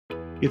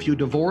If you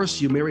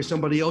divorce, you marry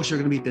somebody else, you're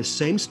going to be at the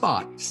same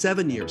spot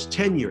 7 years,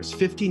 10 years,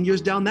 15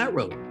 years down that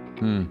road.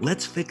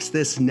 Let's fix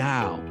this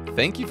now.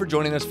 Thank you for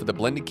joining us for the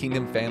Blended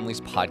Kingdom Families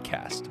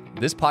podcast.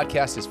 This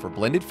podcast is for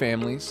blended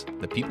families,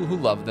 the people who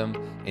love them,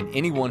 and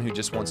anyone who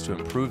just wants to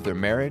improve their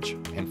marriage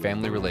and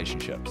family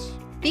relationships.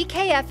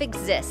 BKF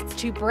exists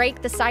to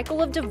break the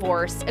cycle of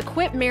divorce,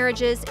 equip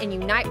marriages, and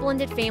unite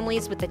blended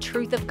families with the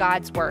truth of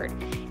God's Word.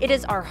 It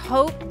is our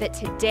hope that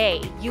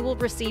today you will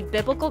receive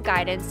biblical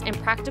guidance and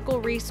practical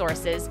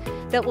resources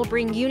that will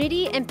bring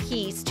unity and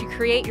peace to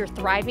create your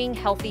thriving,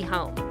 healthy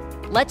home.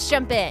 Let's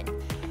jump in.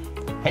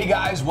 Hey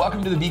guys,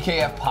 welcome to the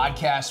BKF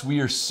podcast.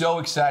 We are so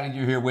excited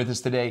you're here with us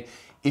today.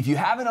 If you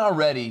haven't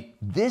already,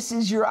 this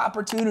is your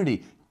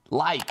opportunity.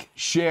 Like,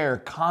 share,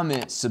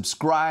 comment,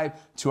 subscribe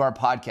to our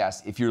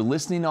podcast. If you're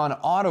listening on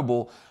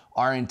Audible,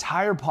 our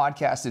entire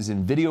podcast is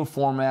in video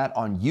format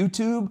on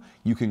YouTube.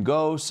 You can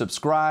go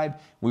subscribe.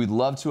 We would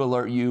love to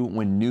alert you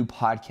when new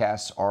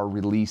podcasts are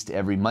released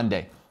every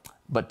Monday.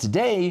 But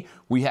today,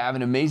 we have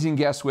an amazing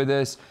guest with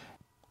us,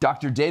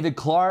 Dr. David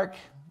Clarke.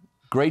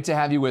 Great to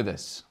have you with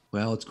us.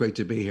 Well, it's great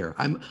to be here.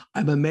 I'm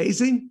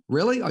amazing?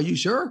 Really? Are you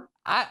sure?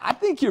 I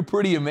think you're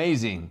pretty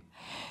amazing.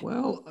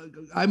 Well,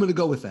 I'm going to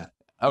go with that.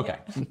 Okay.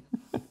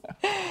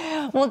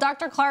 Well,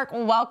 Dr. Clarke,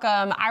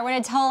 welcome. I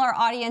want to tell our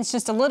audience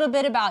just a little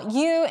bit about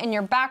you and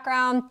your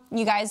background.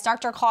 You guys,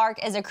 Dr.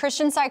 Clarke is a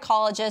Christian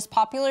psychologist,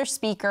 popular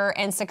speaker,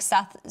 and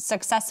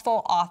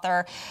successful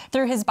author.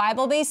 Through his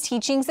Bible-based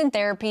teachings and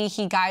therapy,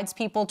 he guides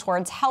people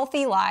towards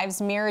healthy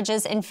lives,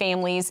 marriages, and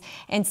families.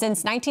 And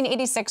since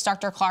 1986,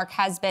 Dr. Clarke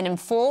has been in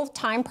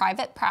full-time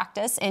private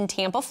practice in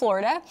Tampa,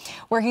 Florida,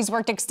 where he's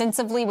worked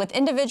extensively with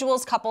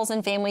individuals, couples,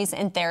 and families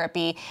in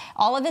therapy.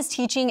 All of his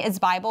teaching is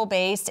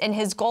Bible-based, and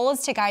his goal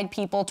is to guide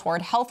people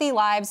toward healthy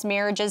lives,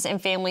 marriages,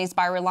 and families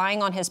by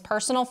relying on his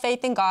personal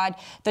faith in God,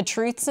 the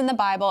truths in the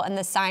Bible, and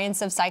the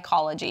science of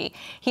psychology.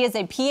 He has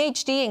a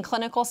Ph.D. in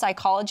clinical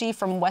psychology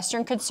from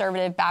Western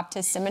Conservative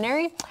Baptist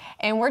Seminary,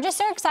 and we're just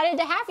so excited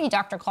to have you,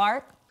 Dr.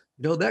 Clarke.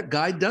 You know, that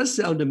guy does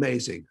sound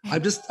amazing.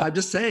 I'm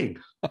just saying.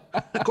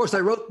 Of course, I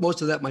wrote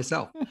most of that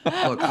myself.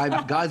 Look,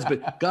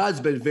 God's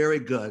been very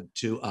good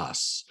to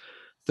us.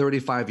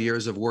 35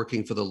 years of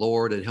working for the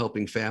Lord and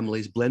helping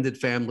families, blended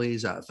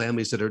families,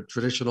 families that are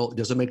traditional. It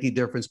doesn't make any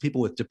difference.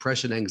 People with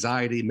depression,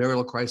 anxiety,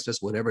 marital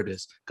crisis, whatever it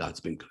is, God's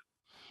been good.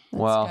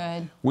 Well,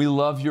 good. We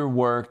love your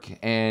work,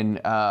 and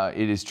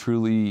it is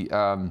truly,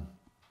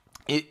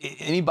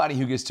 anybody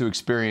who gets to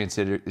experience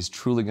it is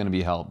truly going to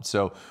be helped.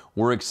 So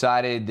we're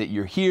excited that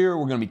you're here.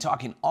 We're going to be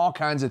talking all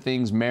kinds of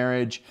things,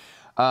 marriage.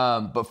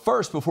 But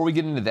first, before we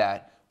get into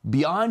that,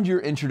 beyond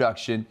your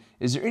introduction,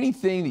 is there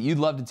anything that you'd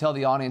love to tell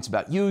the audience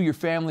about you, your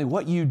family,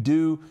 what you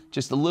do,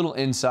 just a little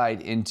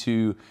insight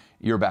into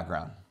your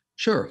background?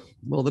 Sure.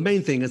 Well, the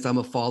main thing is I'm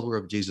a follower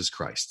of Jesus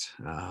Christ.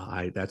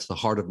 That's the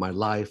heart of my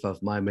life,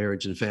 of my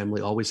marriage and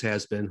family, always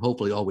has been,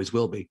 hopefully always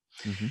will be.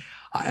 Mm-hmm.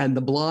 And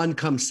the blonde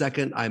comes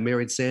second. I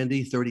married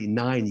Sandy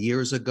 39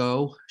 years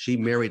ago. She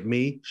married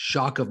me,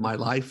 shock of my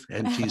life,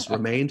 and she's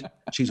remained.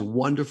 She's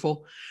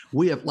wonderful.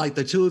 We have, like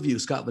the two of you,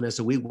 Scott,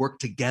 Vanessa, we work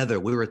together.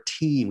 We're a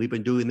team. We've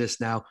been doing this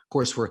now, of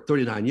course, for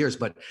 39 years,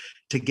 but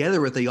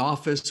together at the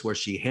office where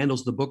she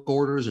handles the book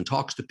orders and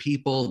talks to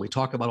people. And we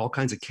talk about all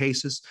kinds of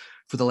cases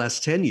for the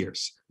last 10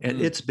 years.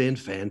 And it's been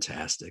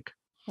fantastic.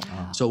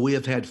 Wow. So we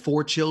have had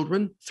 4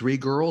 children, 3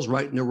 girls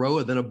right in a row,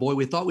 and then a boy.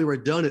 We thought we were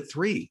done at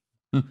 3.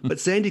 But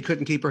Sandy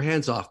couldn't keep her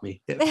hands off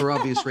me for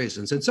obvious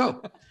reasons. And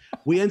so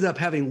we ended up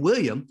having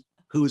William,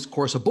 who's, of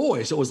course, a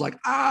boy. So it was like,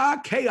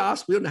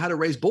 chaos. We don't know how to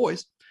raise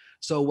boys.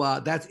 So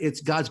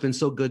God's been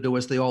so good to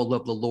us. They all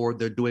love the Lord.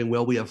 They're doing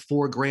well. We have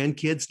 4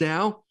 grandkids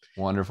now.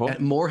 Wonderful. And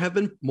more have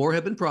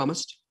been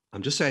promised.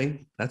 I'm just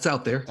saying that's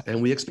out there,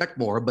 and we expect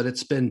more. But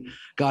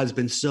God's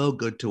been so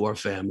good to our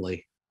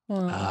family.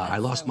 I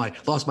lost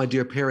my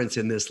dear parents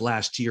in this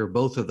last year,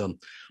 both of them.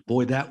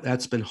 Boy,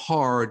 that's been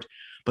hard.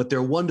 But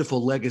their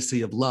wonderful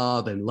legacy of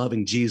love and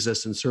loving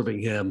Jesus and serving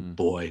Him,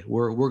 boy,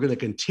 we're going to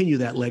continue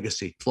that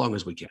legacy as long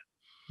as we can.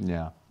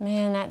 Yeah.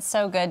 Man, that's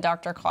so good,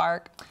 Dr.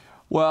 Clarke.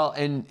 Well,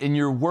 and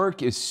your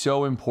work is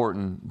so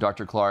important,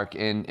 Dr. Clarke,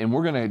 and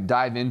we're going to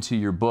dive into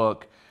your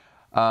book,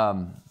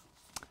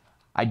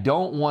 I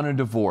Don't Want a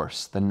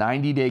Divorce, the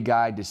 90-Day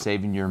Guide to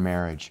Saving Your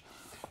Marriage.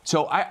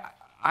 So I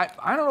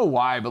don't know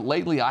why, but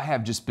lately I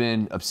have just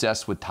been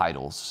obsessed with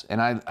titles,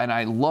 and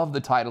I love the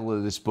title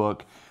of this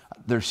book.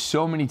 There's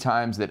so many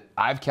times that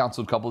I've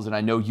counseled couples, and I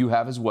know you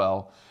have as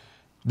well,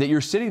 that you're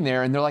sitting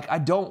there and they're like, I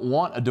don't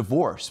want a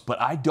divorce, but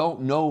I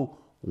don't know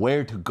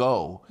where to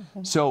go.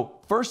 Mm-hmm. So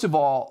first of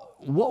all,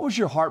 what was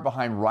your heart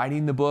behind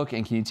writing the book?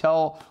 And can you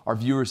tell our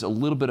viewers a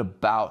little bit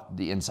about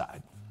the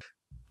inside?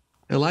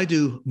 Well, I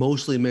do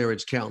mostly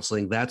marriage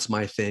counseling. That's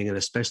my thing, and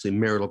especially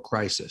marital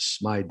crisis.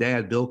 My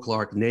dad, Bill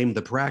Clarke, named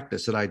the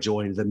practice that I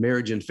joined the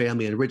Marriage and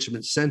Family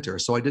Enrichment Center,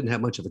 so I didn't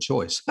have much of a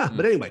choice.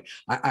 But anyway,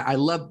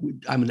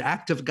 I'm an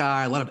active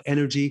guy, a lot of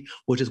energy,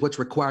 which is what's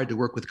required to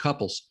work with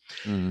couples.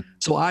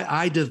 So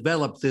I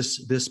developed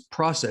this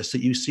process that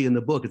you see in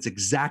the book. It's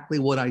exactly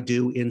what I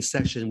do in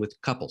session with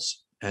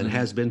couples. and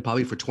has been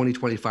probably for 20,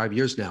 25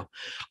 years now.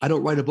 I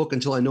don't write a book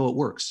until I know it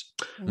works.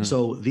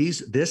 So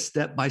this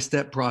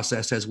step-by-step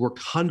process has worked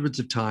hundreds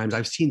of times.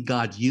 I've seen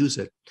God use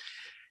it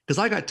because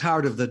I got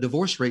tired of the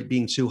divorce rate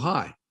being too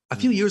high. A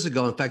few years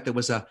ago, in fact, there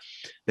was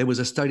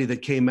a study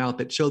that came out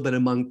that showed that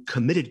among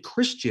committed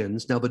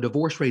Christians, now the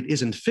divorce rate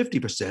isn't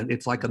 50%,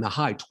 it's like in the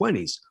high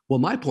 20s. Well,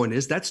 my point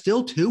is that's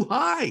still too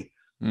high.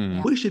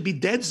 We should be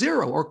dead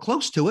zero or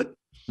close to it.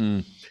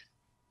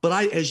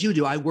 But as you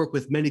do, I work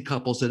with many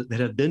couples that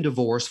have been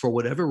divorced for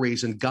whatever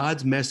reason.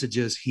 God's message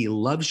is he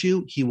loves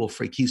you.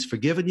 He's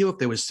forgiven you if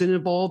there was sin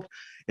involved.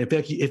 In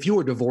fact, if you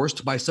were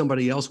divorced by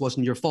somebody else,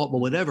 wasn't your fault, but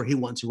whatever, he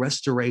wants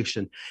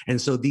restoration.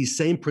 And so these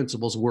same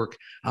principles work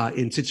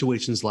in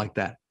situations like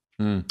that.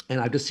 And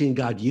I've just seen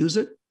God use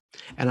it.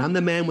 And I'm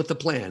the man with the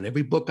plan.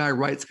 Every book I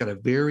write's got a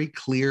very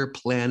clear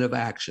plan of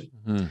action.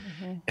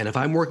 And if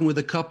I'm working with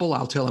a couple,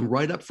 I'll tell them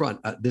right up front,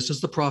 this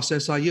is the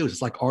process I use.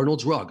 It's like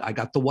Arnold's rug. I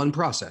got the one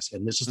process,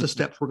 and this is the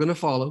steps we're going to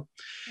follow.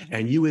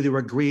 And you either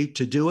agree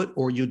to do it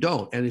or you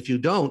don't. And if you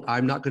don't,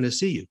 I'm not going to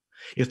see you.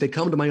 If they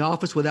come to my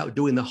office without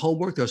doing the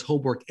homework, there's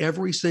homework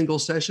every single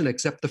session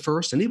except the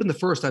first. And even the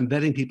first, I'm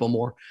vetting people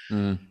more,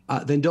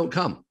 then don't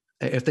come.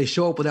 If they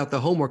show up without the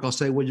homework, I'll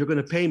say, well, you're going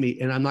to pay me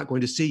and I'm not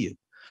going to see you.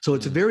 So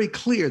it's very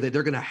clear that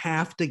they're going to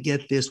have to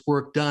get this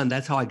work done.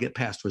 That's how I get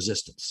past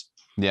resistance.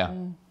 Yeah.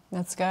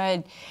 That's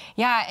good.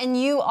 Yeah.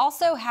 And you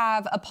also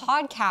have a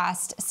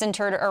podcast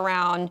centered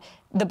around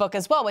the book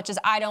as well, which is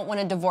I Don't Want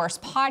a Divorce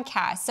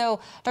podcast. So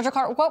Dr.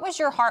 Clarke, what was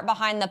your heart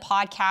behind the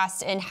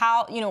podcast, and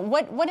how,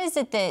 what is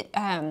it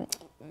that,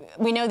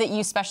 we know that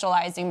you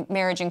specialize in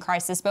marriage and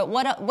crisis, but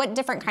what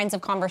different kinds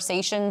of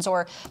conversations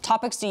or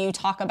topics do you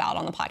talk about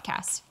on the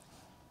podcast?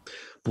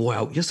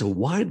 Boy, just a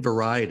wide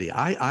variety.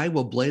 I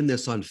will blame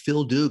this on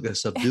Phil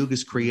Dugas of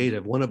Dugas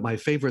Creative, one of my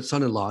favorite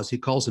son-in-laws. He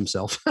calls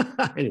himself.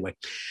 Anyway,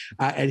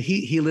 and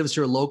he lives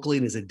here locally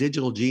and is a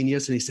digital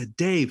genius. And he said,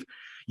 Dave,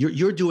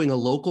 you're doing a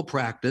local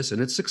practice and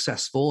it's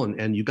successful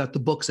and you got the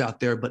books out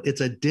there, but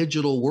it's a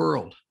digital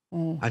world.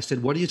 I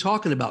said, what are you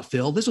talking about,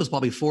 Phil? This was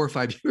probably 4 or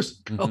 5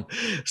 years ago.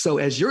 So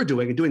as you're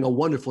doing a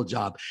wonderful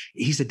job,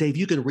 he said, Dave,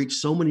 you can reach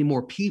so many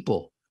more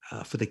people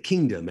for the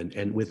kingdom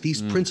and with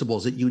these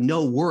principles that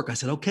work. I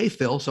said, okay,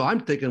 Phil. So I'm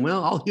thinking,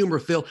 well, I'll humor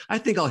Phil. I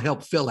think I'll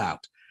help Phil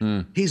out.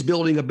 He's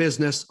building a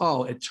business.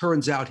 Oh, it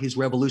turns out he's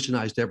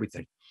revolutionized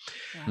everything.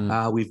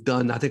 We've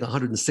done, I think,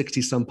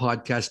 160 some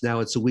podcasts now.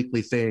 It's a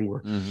weekly thing.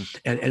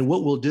 And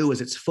what we'll do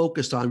is it's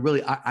focused on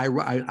really,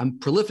 I'm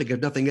prolific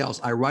if nothing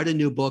else. I write a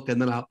new book and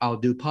then I'll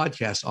do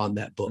podcasts on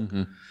that book.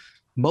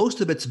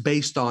 Most of it's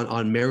based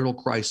on marital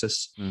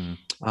crisis,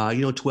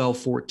 12,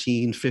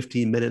 14,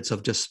 15 minutes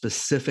of just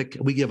specific.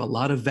 We give a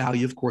lot of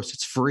value. Of course,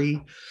 it's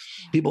free.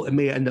 People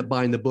may end up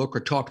buying the book or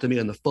talk to me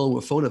on the phone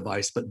with phone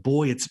advice, but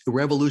boy, it's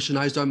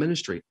revolutionized our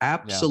ministry.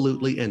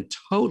 Absolutely and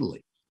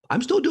totally.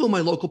 I'm still doing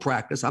my local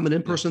practice. I'm an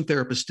in-person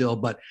therapist still,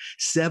 but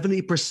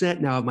 70%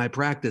 now of my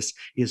practice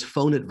is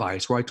phone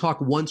advice, where I talk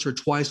once or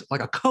twice,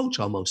 like a coach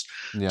almost,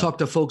 talk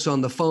to folks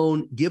on the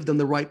phone, give them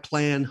the right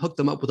plan, hook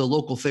them up with a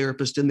local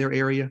therapist in their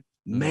area.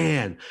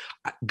 Man,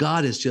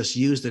 God has just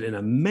used it in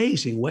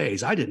amazing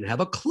ways. I didn't have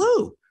a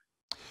clue.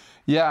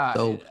 Yeah.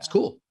 So it's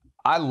cool.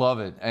 I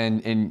love it.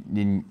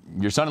 And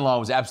your son-in-law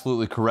was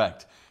absolutely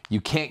correct.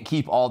 You can't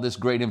keep all this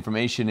great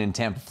information in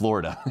Tampa,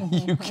 Florida.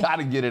 You got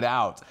to get it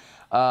out.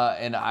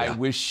 I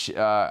wish,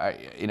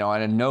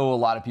 I know a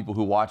lot of people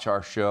who watch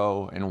our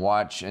show and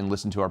watch and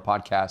listen to our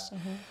podcast,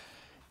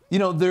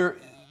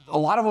 a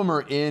lot of them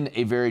are in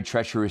a very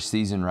treacherous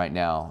season right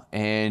now.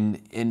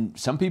 And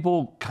some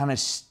people kind of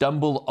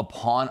stumble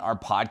upon our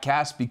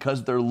podcast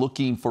because they're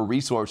looking for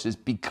resources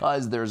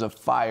because there's a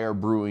fire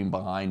brewing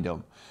behind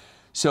them.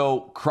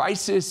 So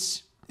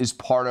crisis is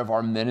part of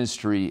our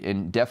ministry,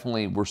 and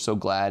definitely we're so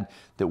glad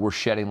that we're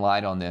shedding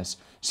light on this.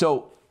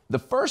 So the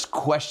first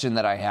question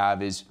that I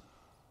have is,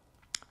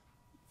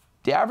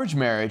 the average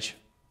marriage,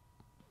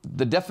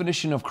 the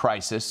definition of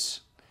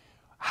crisis,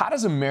 how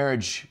does a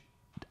marriage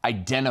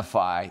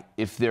identify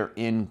if they're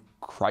in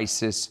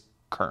crisis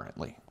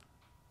currently?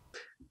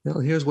 Well,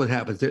 here's what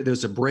happens.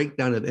 There's a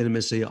breakdown of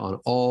intimacy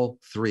on all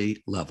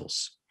three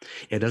levels.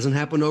 It doesn't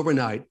happen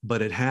overnight,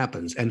 but it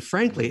happens. And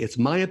frankly, it's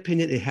my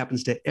opinion, it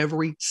happens to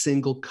every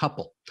single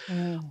couple.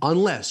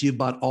 Unless you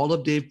bought all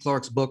of Dave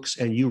Clarke's books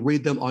and you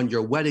read them on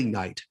your wedding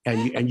night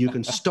and you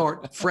can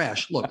start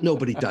fresh. Look,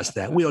 nobody does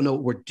that. We don't know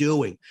what we're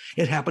doing.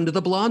 It happened to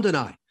the blonde and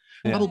I,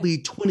 probably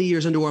 20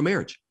 years into our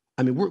marriage.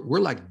 I mean,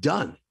 we're like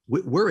done.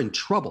 We're in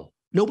trouble.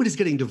 Nobody's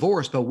getting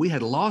divorced, but we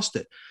had lost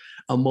it.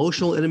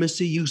 Emotional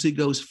intimacy usually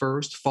goes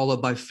first,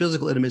 followed by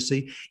physical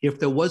intimacy. If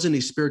there was any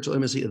spiritual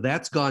intimacy,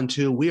 that's gone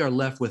too. We are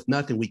left with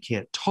nothing. We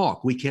can't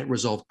talk. We can't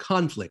resolve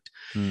conflict.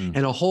 And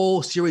a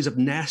whole series of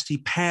nasty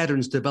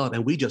patterns develop,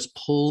 and we just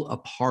pull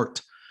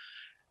apart.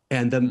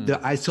 And then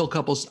I told a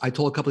couple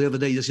the other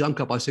day, this young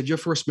couple, I said, your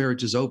first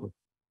marriage is over.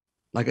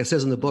 Like it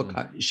says in the book,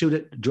 shoot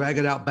it, drag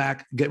it out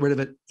back, get rid of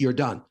it, you're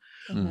done.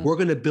 We're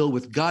going to build,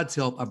 with God's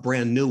help, a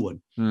brand new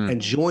one and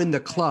join the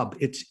club.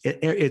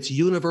 It's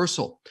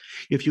universal.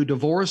 If you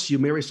divorce, you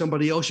marry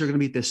somebody else, you're going to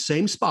be at the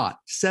same spot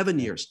 7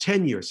 years,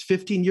 10 years,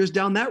 15 years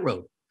down that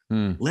road.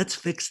 Let's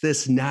fix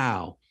this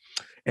now.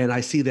 And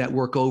I see that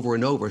work over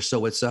and over.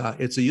 So it's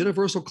a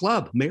universal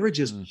club. Marriage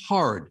is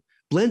hard.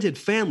 Blended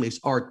families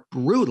are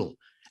brutal.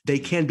 They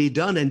can be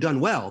done and done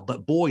well,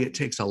 but boy, it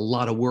takes a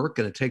lot of work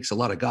and it takes a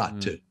lot of God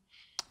too.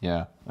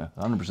 Yeah,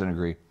 100%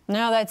 agree.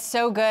 No, that's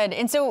so good.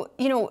 And so,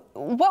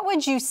 what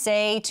would you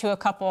say to a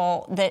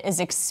couple that is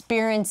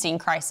experiencing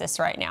crisis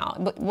right now?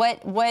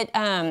 What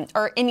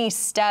or any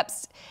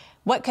steps,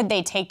 what could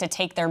they take to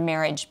take their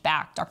marriage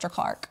back, Dr.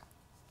 Clarke?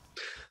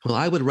 Well,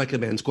 I would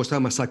recommend, of course,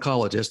 I'm a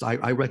psychologist.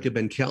 I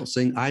recommend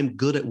counseling. I'm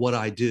good at what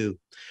I do.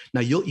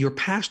 Now, your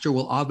pastor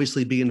will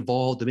obviously be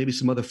involved, and maybe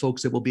some other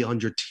folks that will be on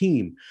your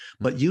team,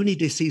 but you need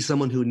to see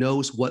someone who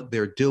knows what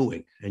they're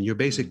doing. And your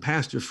basic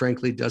pastor,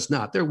 frankly, does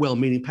not. They're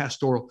well-meaning,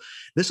 pastoral.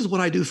 This is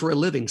what I do for a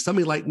living.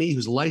 Somebody like me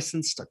who's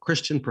licensed, a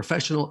Christian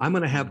professional, I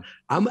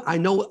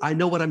know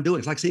what I'm doing.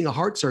 It's like seeing a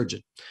heart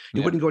surgeon.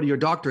 You wouldn't go to your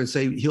doctor and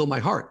say, heal my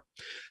heart.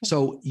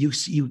 So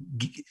you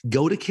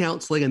go to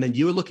counseling, and then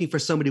you're looking for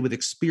somebody with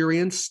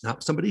experience,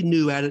 not somebody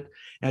new at it,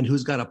 and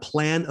who's got a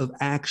plan of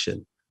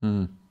action.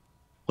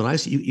 When I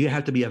see you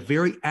have to be a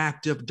very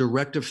active,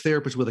 directive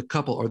therapist with a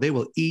couple, or they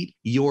will eat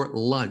your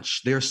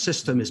lunch. Their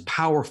system is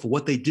powerful.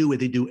 What they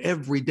do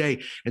every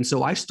day. And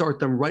so I start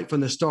them right from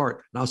the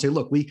start. And I'll say,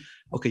 look,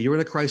 you're in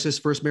a crisis,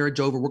 first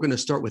marriage over. We're going to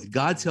start with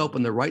God's help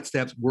and the right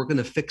steps. We're going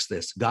to fix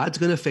this. God's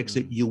going to fix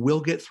it. You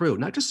will get through,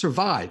 not just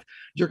survive.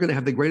 You're going to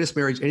have the greatest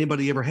marriage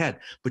anybody ever had,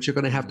 but you're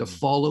going to have to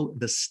follow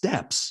the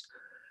steps.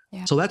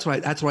 Yeah. So that's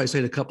what I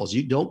say to couples.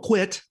 You don't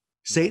quit.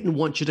 Satan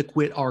wants you to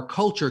quit. Our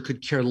culture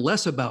could care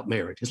less about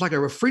marriage. It's like a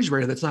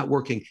refrigerator that's not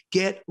working.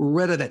 Get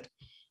rid of it.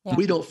 Yeah.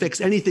 We don't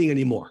fix anything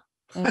anymore.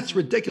 That's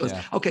ridiculous.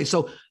 Yeah. Okay,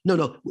 so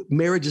no,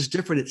 marriage is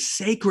different. It's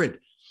sacred.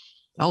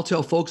 I'll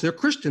tell folks they're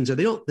Christians and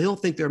they don't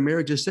think their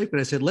marriage is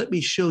sacred. I said, let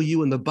me show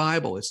you in the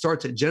Bible. It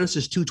starts at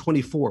Genesis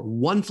 2:24.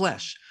 One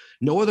flesh.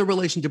 No other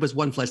relationship is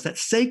one flesh.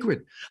 That's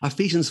sacred.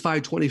 Ephesians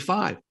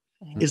 5:25.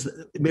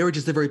 Marriage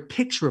is the very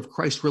picture of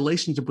Christ's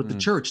relationship with the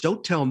church.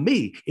 Don't tell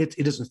me it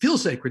doesn't feel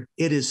sacred.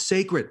 It is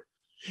sacred.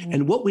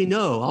 And what we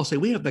know, I'll say,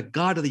 we have the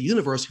God of the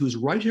universe who's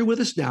right here with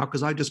us now,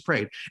 because I just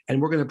prayed,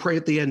 and we're going to pray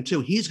at the end too.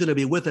 He's going to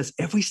be with us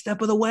every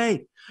step of the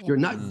way. You're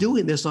not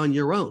doing this on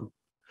your own.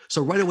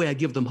 So right away, I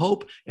give them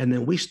hope, and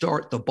then we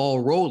start the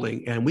ball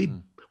rolling, and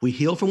we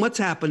heal from what's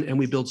happened, and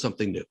we build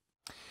something new.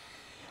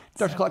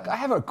 Dr. Clarke, I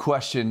have a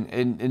question,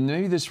 and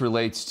maybe this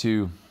relates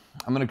to,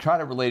 I'm going to try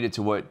to relate it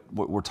to what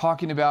we're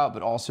talking about,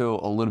 but also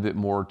a little bit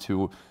more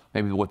to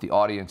maybe what the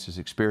audience is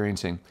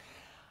experiencing.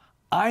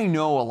 I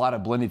know a lot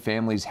of blended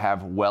families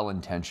have well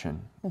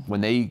intention when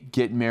they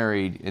get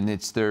married, and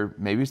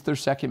maybe it's their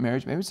second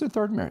marriage, maybe it's their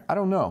third marriage. I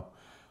don't know.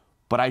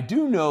 But I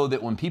do know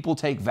that when people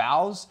take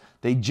vows,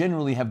 they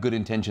generally have good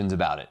intentions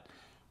about it.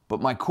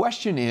 But my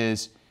question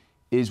is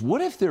what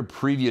if their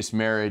previous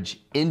marriage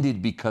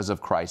ended because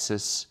of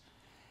crisis,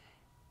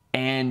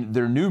 and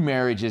their new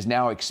marriage is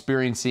now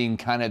experiencing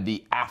kind of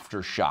the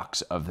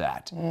aftershocks of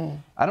that?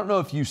 I don't know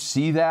if you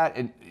see that,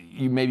 and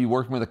you may be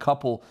working with a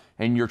couple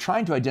and you're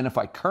trying to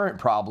identify current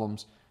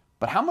problems,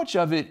 but how much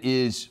of it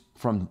is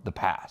from the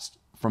past,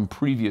 from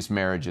previous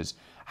marriages?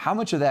 How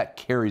much of that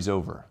carries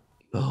over?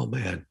 Oh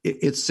man,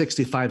 it's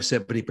 65,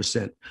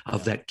 70%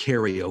 of that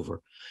carryover.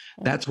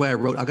 That's why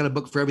I got a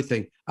book for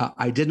everything.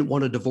 I didn't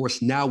want a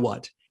divorce. Now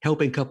what?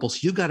 Helping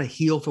couples. You got to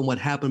heal from what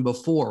happened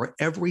before.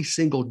 Every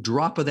single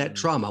drop of that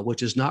trauma,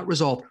 which is not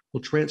resolved, will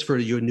transfer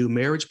to your new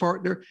marriage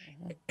partner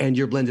and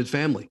your blended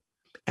family.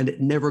 And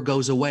it never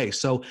goes away.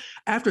 So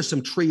after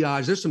some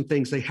triage, there's some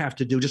things they have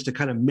to do just to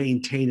kind of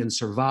maintain and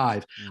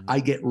survive.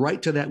 I get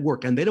right to that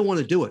work, and they don't want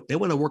to do it. They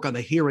want to work on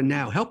the here and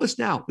now. Help us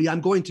now. Yeah,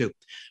 I'm going to.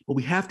 But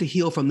we have to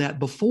heal from that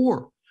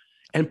before.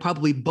 And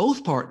probably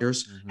both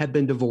partners have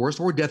been divorced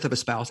or death of a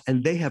spouse,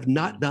 and they have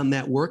not done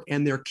that work,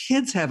 and their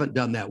kids haven't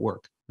done that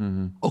work.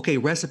 Okay,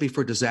 recipe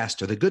for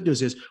disaster. The good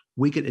news is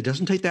it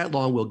doesn't take that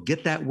long. We'll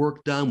get that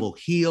work done. We'll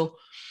heal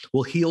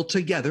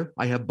together.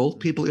 I have both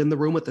people in the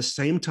room at the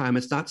same time.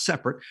 It's not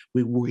separate.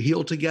 We will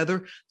heal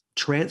together,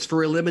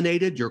 transfer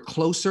eliminated, you're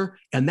closer.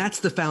 And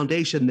that's the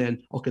foundation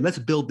then. Okay, let's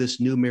build this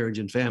new marriage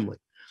and family.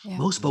 Yeah.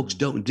 Most folks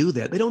don't do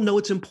that. They don't know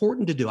it's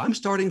important to do. I'm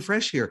starting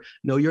fresh here.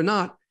 No, you're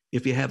not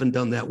if you haven't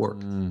done that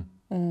work.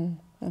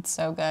 That's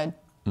so good.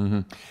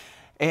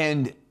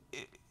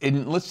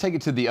 And let's take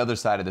it to the other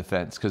side of the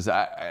fence, because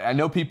I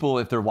know people,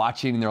 if they're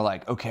watching and they're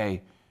like,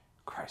 okay,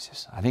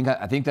 crisis. I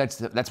think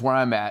that's where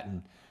I'm at.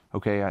 And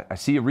okay, I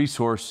see a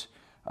resource,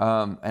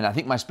 and I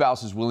think my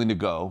spouse is willing to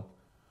go.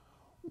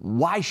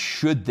 Why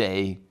should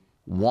they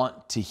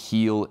want to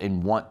heal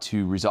and want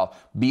to resolve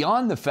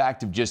beyond the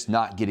fact of just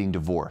not getting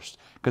divorced?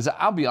 Because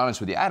I'll be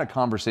honest with you, I had a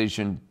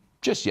conversation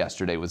just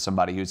yesterday with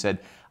somebody who said,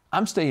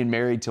 I'm staying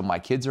married till my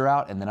kids are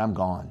out and then I'm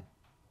gone.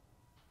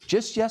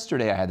 Just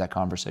yesterday I had that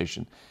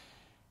conversation.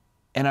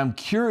 And I'm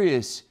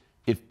curious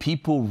if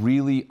people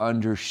really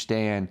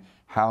understand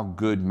how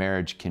good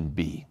marriage can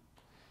be.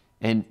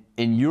 And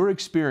in your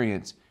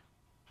experience,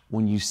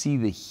 when you see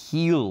the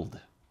healed,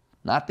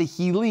 not the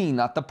healing,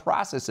 not the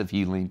process of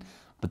healing,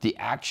 but the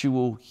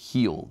actual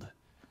healed,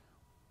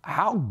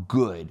 how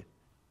good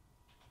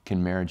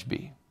can marriage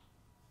be?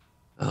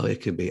 Oh,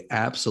 it can be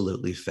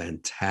absolutely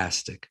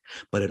fantastic.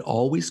 But it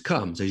always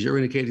comes, as you're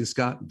indicating,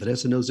 Scott,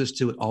 Vanessa knows this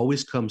too, it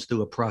always comes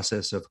through a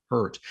process of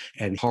hurt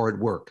and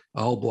hard work.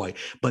 Oh boy.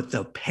 But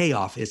the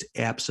payoff is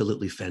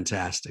absolutely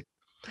fantastic.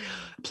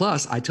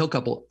 Plus, I tell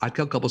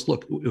couples,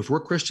 look, if we're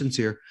Christians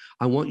here,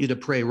 I want you to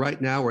pray right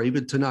now or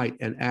even tonight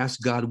and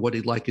ask God what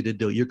he'd like you to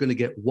do. You're going to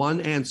get one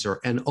answer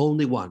and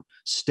only one.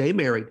 Stay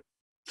married,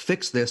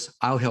 fix this,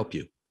 I'll help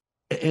you.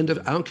 I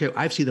don't care.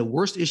 I've seen the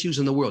worst issues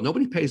in the world.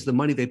 Nobody pays the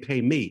money they pay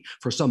me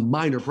for some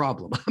minor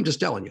problem. I'm just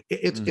telling you,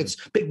 it's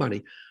big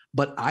money.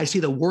 But I see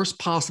the worst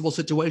possible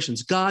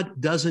situations.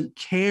 God doesn't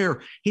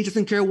care. He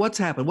doesn't care what's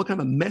happened, what kind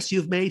of a mess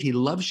you've made. He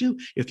loves you.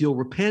 If you'll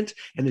repent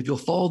and if you'll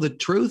follow the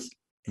truth,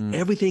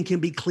 everything can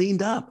be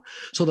cleaned up.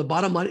 So the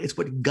bottom line, it's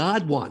what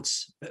God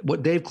wants.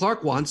 What Dave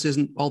Clarke wants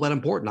isn't all that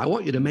important. I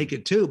want you to make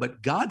it too,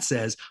 but God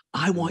says,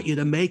 I want you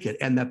to make it.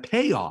 And the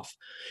payoff,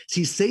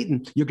 see,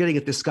 Satan, you're getting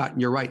at this, Scott,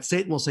 and you're right.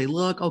 Satan will say,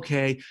 look,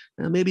 okay,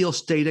 maybe you'll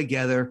stay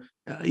together,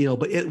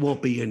 but it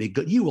won't be any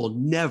good. You will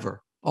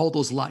never, all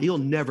those lies, you'll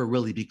never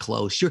really be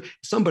close.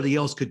 Somebody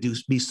else could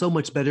be so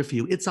much better for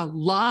you. It's a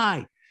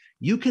lie.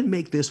 You can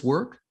make this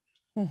work.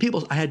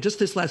 People, I had just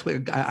this last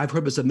week, I've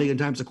heard this a million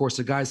times. Of course,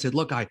 the guy said,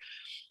 look,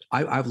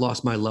 I've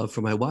lost my love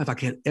for my wife. I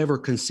can't ever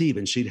conceive.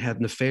 And she'd had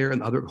an affair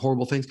and other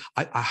horrible things.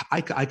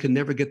 I could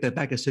never get that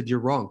back. I said, you're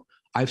wrong.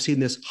 I've seen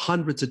this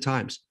hundreds of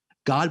times.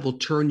 God will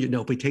turn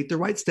if we take the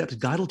right steps,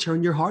 God will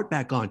turn your heart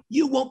back on.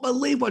 You won't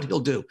believe what he'll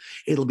do.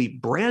 It'll be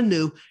brand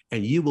new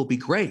and you will be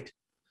great.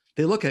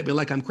 They look at me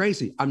like I'm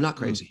crazy. I'm not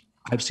crazy.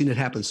 I've seen it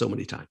happen so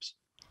many times.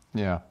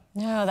 Yeah.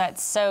 No,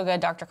 that's so good,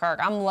 Dr. Clarke.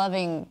 I'm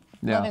loving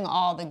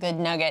all the good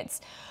nuggets.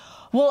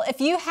 Well,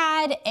 if you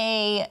had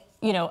a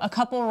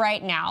couple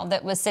right now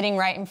that was sitting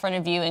right in front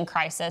of you in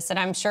crisis, and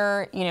I'm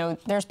sure,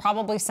 there's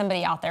probably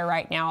somebody out there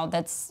right now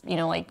that's,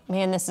 like,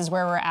 man, this is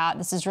where we're at.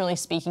 This is really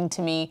speaking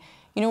to me.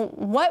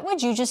 What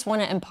would you just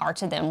want to impart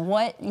to them?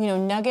 What,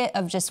 nugget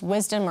of just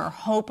wisdom or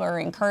hope or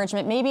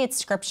encouragement, maybe it's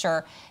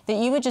scripture, that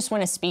you would just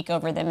want to speak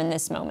over them in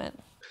this moment?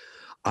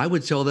 I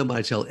would tell them,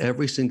 I tell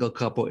every single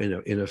couple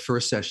in a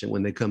first session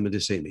when they come in to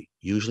see me,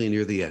 usually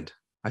near the end,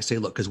 I say,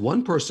 look, because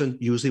one person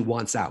usually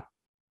wants out.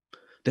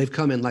 They've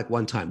come in like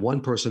one time. One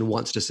person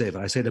wants to save it.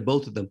 I say to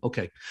both of them,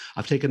 okay,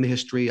 I've taken the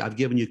history. I've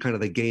given you kind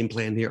of the game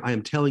plan here. I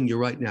am telling you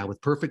right now with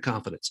perfect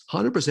confidence,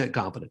 100%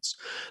 confidence,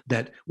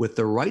 that with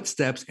the right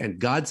steps and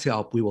God's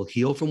help, we will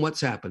heal from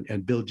what's happened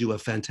and build you a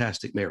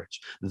fantastic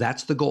marriage.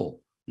 That's the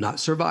goal,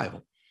 not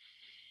survival.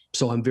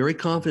 So I'm very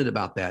confident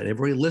about that.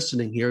 Everybody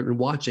listening here and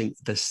watching,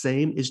 the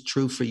same is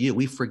true for you.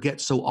 We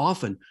forget so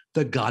often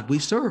the God we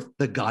serve,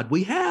 the God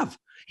we have.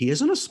 He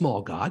isn't a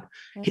small God.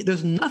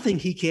 There's nothing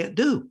he can't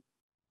do.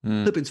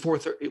 Philippians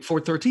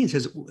 4:13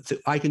 says,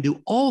 I can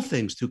do all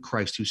things through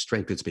Christ who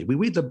strengthens me. We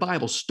read the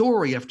Bible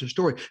story after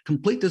story,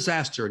 complete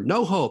disaster,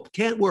 no hope,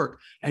 can't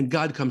work, and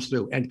God comes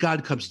through, and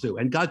God comes through,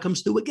 and God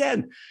comes through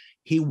again.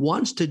 He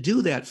wants to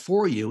do that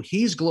for you.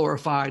 He's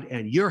glorified,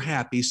 and you're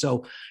happy.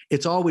 So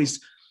it's always,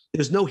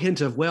 there's no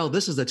hint of, well,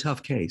 this is a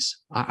tough case.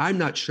 I'm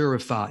not sure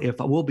if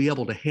we'll be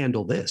able to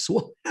handle this.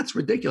 Well, that's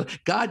ridiculous.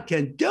 God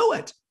can do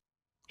it.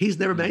 He's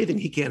never been anything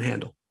he can't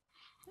handle.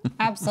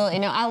 Absolutely.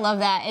 No, I love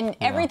that. And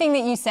everything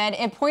that you said,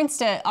 it points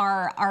to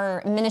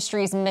our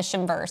ministry's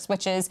mission verse,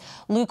 which is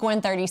Luke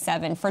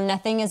 1:37. For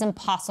nothing is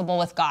impossible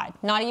with God.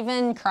 Not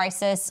even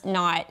crisis,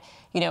 not,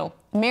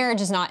 marriage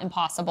is not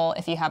impossible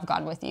if you have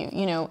God with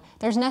you.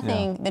 There's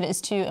nothing that is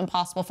too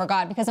impossible for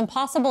God, because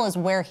impossible is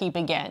where he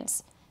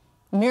begins.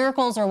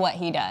 Miracles are what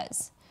he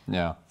does.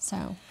 Yeah.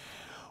 So.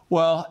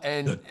 Well,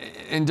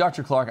 and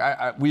Dr.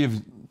 Clarke, we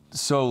have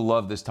so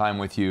love this time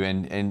with you,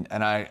 and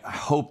I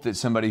hope that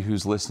somebody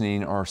who's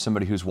listening or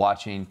somebody who's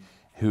watching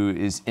who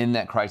is in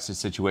that crisis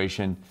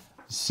situation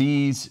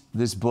sees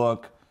this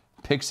book,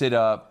 picks it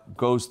up,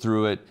 goes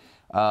through it.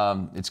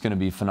 It's going to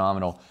be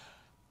phenomenal.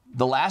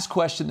 The last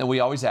question that we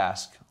always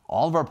ask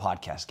all of our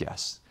podcast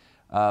guests,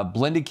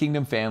 Blended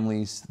Kingdom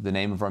Families, the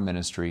name of our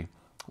ministry.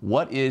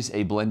 What is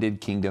a blended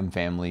kingdom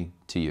family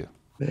to you?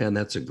 Man,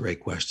 that's a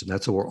great question.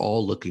 That's what we're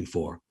all looking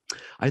for.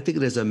 I think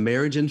it is a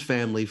marriage and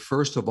family,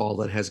 first of all,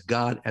 that has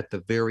God at the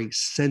very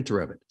center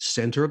of it,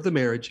 center of the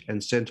marriage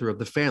and center of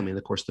the family. And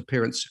of course, the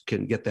parents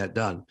can get that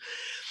done.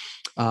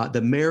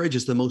 The marriage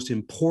is the most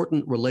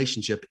important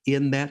relationship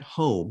in that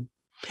home.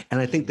 And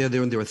I think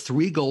there are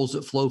three goals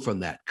that flow from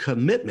that.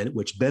 Commitment,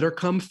 which better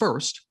come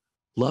first.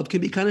 Love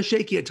can be kind of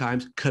shaky at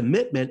times.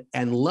 Commitment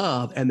and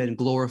love, and then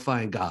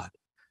glorifying God.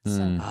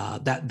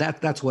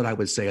 That's what I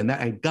would say.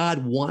 And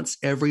God wants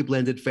every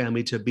blended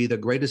family to be the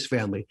greatest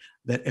family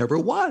that ever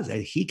was,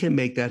 and he can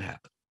make that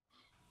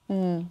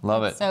happen.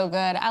 Love it. So good.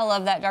 I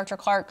love that, Dr.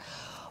 Clarke.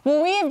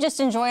 Well, we have just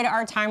enjoyed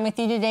our time with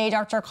you today,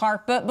 Dr.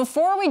 Clarke. But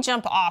before we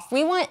jump off,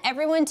 we want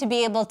everyone to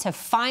be able to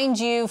find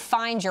you,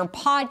 find your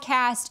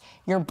podcast,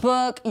 your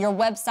book, your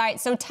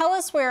website. So tell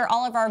us where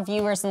all of our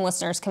viewers and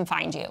listeners can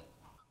find you.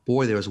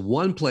 boy, there's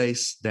one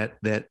place that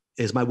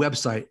is my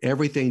website,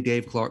 everything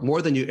Dave Clarke,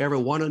 more than you ever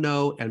want to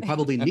know and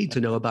probably need to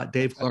know about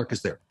Dave Clarke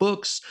is there.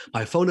 Books,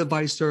 my phone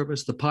advice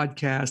service, the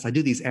podcast. I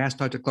do these Ask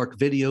Dr. Clarke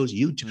videos.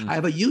 YouTube. I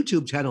have a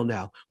YouTube channel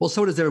now. Well,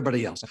 so does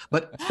everybody else,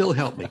 but Phil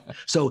help me.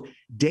 So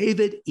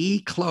David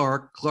E.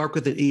 Clarke, Clarke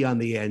with an E on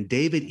the end,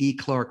 David E.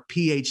 Clarke,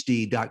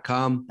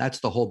 Ph.D.com. That's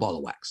the whole ball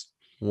of wax.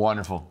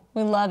 Wonderful.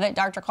 We love it,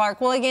 Dr. Clarke.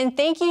 Well, again,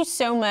 thank you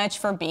so much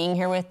for being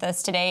here with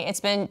us today. It's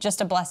been just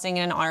a blessing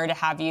and an honor to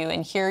have you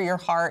and hear your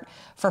heart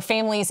for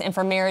families and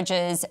for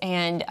marriages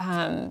and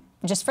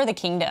just for the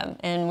kingdom.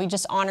 And we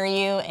just honor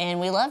you and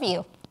we love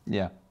you.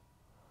 Yeah.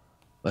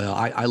 Well,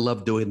 I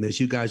love doing this.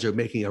 You guys are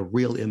making a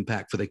real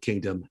impact for the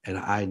kingdom, and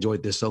I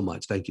enjoyed this so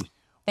much. Thank you.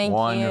 Thank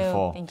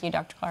Wonderful. you. Thank you,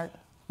 Dr. Clarke.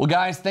 Well,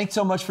 guys, thanks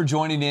so much for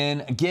joining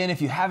in. Again,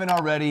 if you haven't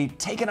already,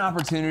 take an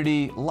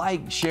opportunity,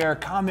 like, share,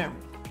 comment,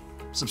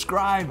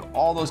 subscribe,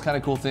 all those kind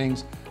of cool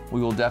things.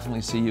 We will definitely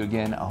see you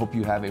again. I hope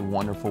you have a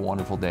wonderful,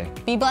 wonderful day.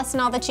 Be blessed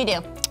in all that you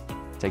do.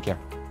 Take care.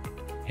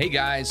 Hey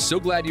guys, so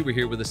glad you were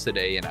here with us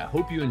today, and I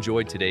hope you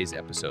enjoyed today's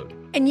episode.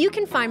 And you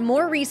can find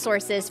more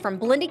resources from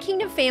Blended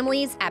Kingdom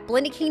Families at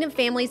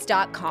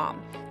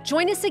blendedkingdomfamilies.com.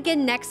 Join us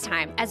again next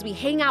time as we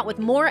hang out with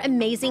more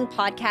amazing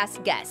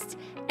podcast guests.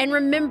 And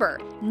remember,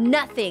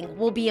 nothing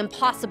will be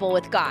impossible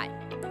with God.